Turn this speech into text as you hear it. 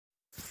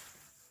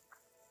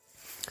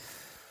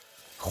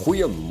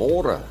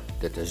Goeiemôre,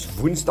 dit is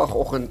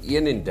woensdagoggend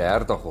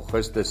 31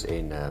 Augustus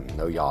en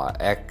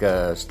ek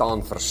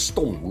staan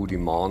verstom hoe die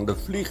maande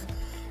vlieg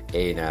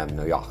en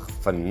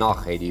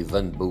vandag het die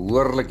wind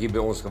behoorlik hier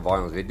by ons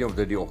gewaai. Ons weet nie of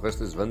dit die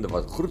Augustus winde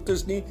wat groet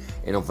is nie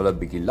en of hulle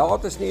bietjie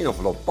laat is nie en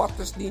of hulle op pad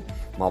is nie,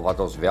 maar wat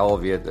ons wel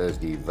weet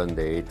is die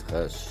winde het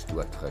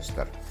gestoot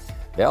gister.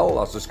 Wel,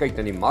 as ons kyk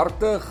na die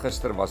markte,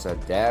 gister was 'n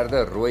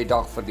derde rooi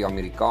dag vir die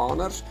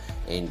Amerikaners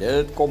en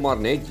dit kom maar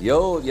net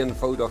heel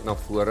eenvoudig na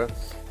vore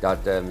dat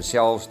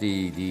selfs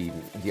die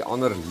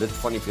ander lid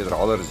van die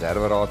Federale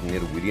Reserveraad,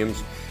 meneer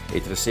Williams,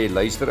 het gesê,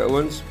 luister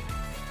ouens,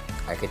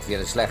 ek het vir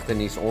julle slegte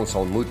nuus, ons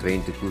sal moet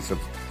rentekoerse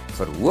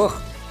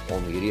verhoog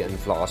om hierdie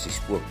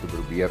inflasiespook te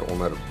probeer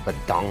onder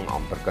bedang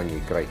amper kan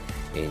jy kry.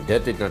 En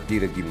dit het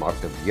natuurlik die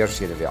markte weer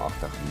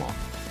senuweeagtig gemaak.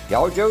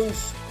 Dow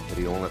Jones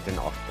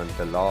 308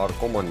 punte laer,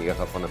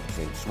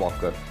 0,9%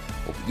 swakker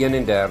op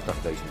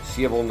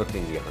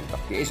 31.790.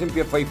 Die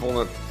S&P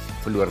 500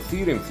 verloor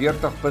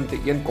 44 punte,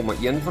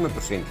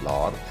 1,1%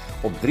 laer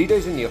op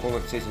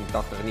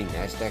 3.986 en die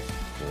Nasdaq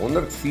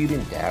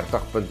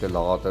 134 punte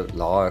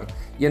laer,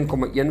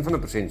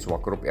 1,1%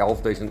 swakker op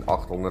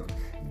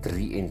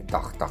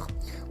 11.883.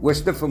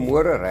 Ooste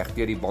vanmôre reg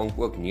deur die bank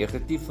ook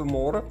negatief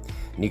vanmôre.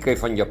 Nikkei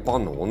van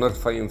Japan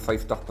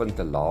 155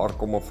 punte laer,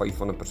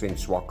 0,5%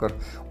 swakker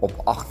op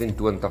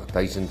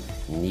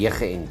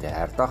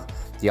 28.039.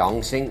 Die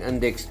Hang Seng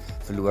Indeks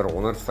verloor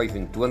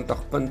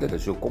 125 punte,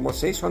 dis so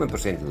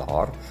 0,6%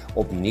 laer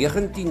op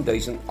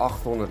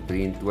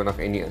 19.823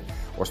 en die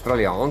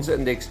Australiese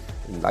indeks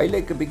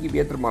lyk 'n bietjie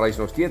beter, maar hy's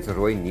nog steeds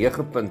rooi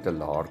 9 punte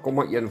laer,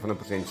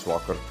 0,1%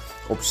 swakker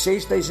op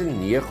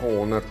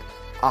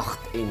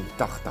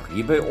 6.988.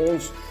 Hier by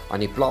ons aan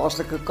die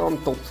plaaslike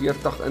kant top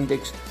 40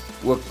 indeks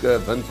ook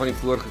wind van die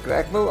voor gekry.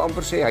 Ek wil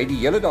amper sê hy het die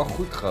hele dag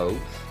goed gehou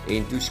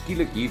en toe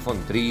skielik hier van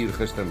 3 uur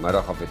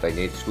gistermiddag af het hy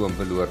net stoom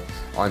verloor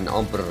aan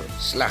amper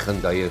sleg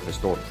in duie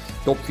gestort.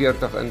 Top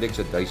 40 indeks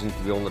het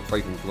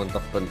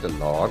 1225 punte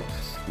laer,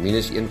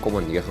 minus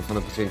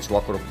 1,9%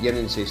 swakker op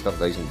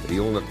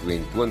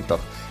 61.322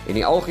 en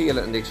die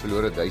algehele indeks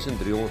verloor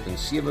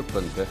 1307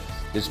 punte,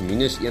 dis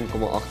minus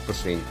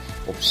 1,8%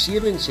 op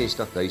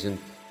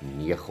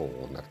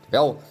 67.900.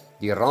 Wel,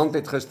 die rand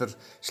het gister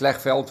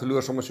sleg veld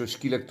verloor, sommer so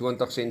skielik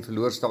 20 sent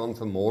verloor, staan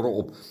vanmôre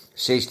op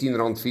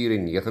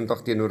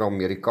R16.94 teenoor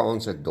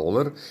Amerikaanse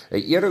dollar,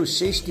 'n euro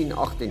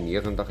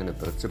R16.98 en 'n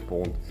Britse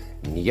pond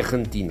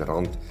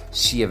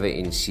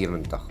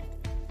R19.77.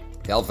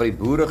 Wel vir die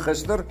boere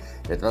gister,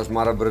 dit was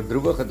maar 'n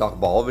bedroewige dag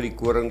behalwe die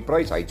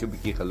koringprys, hy het so 'n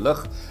bietjie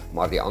gelig,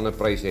 maar die ander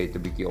pryse het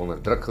 'n bietjie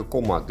onder druk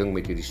gekom, maar ek dink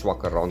met hierdie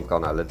swakker rand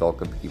kan hulle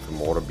dalk 'n bietjie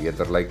vanmôre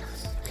beter lyk.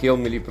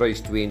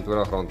 Geelmielie-prys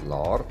R22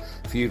 laer,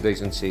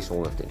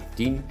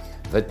 4.610.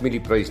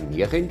 Witmielie-prys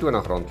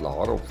R29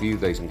 laer op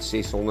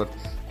 4.600.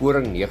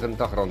 Koring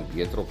R90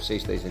 beter op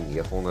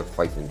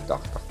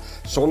 6.985.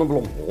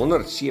 Sonneblom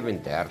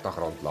R137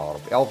 laer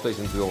op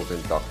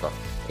 11.280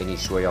 en die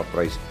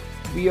sojaprys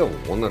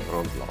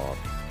R200 laer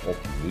op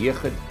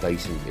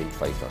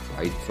 9.050.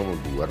 Hy het sommer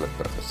behoorlik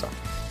teruggesak.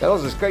 Nou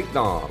as ons kyk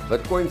na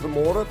Bitcoin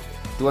vanmôre,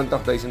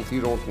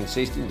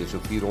 20.416, dis so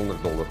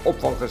 $400 op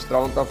van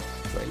gisterand af,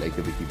 so hy lyk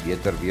 'n bietjie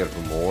beter weer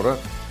vanmôre.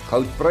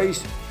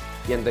 Goudprys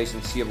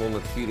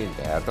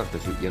 1.734,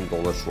 dis so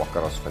 $1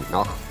 swakker as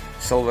vandag.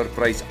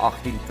 Silwerprys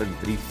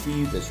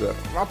 18.34, dis so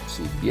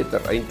rapsie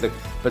beter eintlik,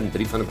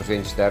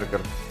 0.3% sterker.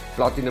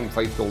 Platinum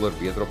 $5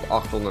 beter op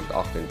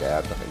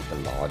 838 en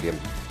palladium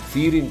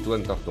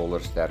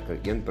 $24 sterker,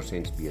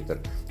 1% beter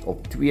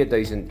op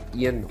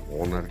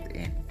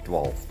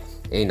 2112.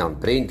 En dan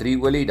Brent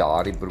olie,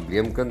 daardie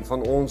probleemkind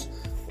van ons,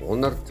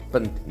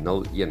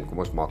 100.01, kom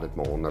ons maak dit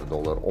maar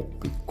 $100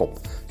 op die kop.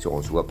 So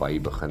ons hoop hy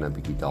begin 'n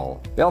bietjie daal.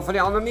 Wel van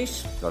die ander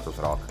nuus wat ons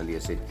raak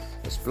gelees het,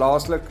 is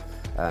plaaslik.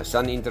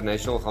 Sun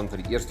International gaan vir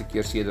die eerste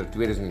keer sedert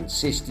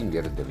 2016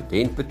 weer 'n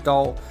dividend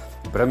betaal.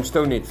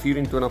 Brimstone het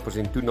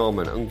 24%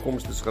 toename in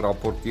inkomstes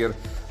gerapporteer.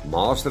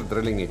 Master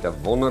Drilling het 'n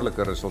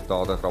wonderlike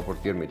resultate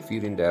gerapporteer met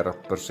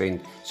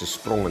 34% se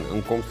sprong in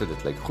inkomste.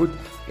 Dit lyk goed.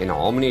 En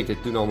Harmony het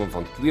 'n toename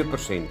van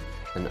 2%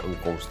 in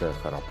inkomste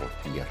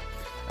gerapporteer.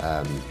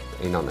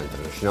 En dan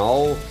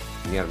internasionaal,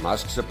 meneer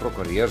Musk se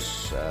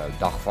prokureurs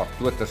dagvaard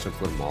Twitter se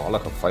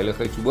voormalige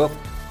veiligheidshoof.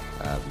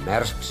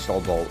 Maersk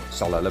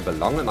sal hulle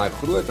belang in daai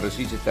groot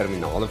Russiese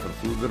terminale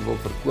vervoerder wil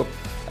verkoop.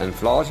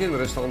 Inflasie in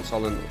Rusland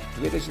sal in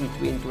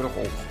 2022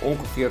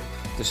 ongeveer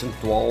tussen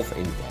 12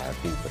 en 13%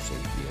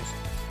 wees.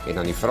 En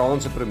dan die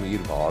Franse premier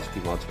waarsku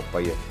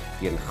maatskappye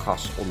teen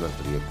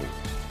gasonderbrekings.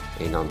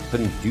 En dan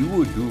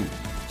Pinduoduo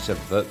se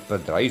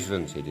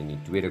bedryfswins het in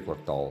die tweede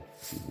kwartaal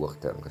die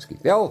hoogte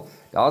ingeskiet. Wel,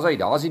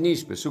 daar's die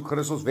nuus. Besoek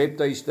gerus ons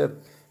webtuiste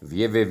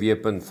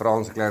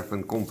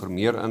www.fransklerk.com vir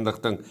meer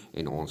inligting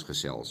en ons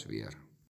gesels weer.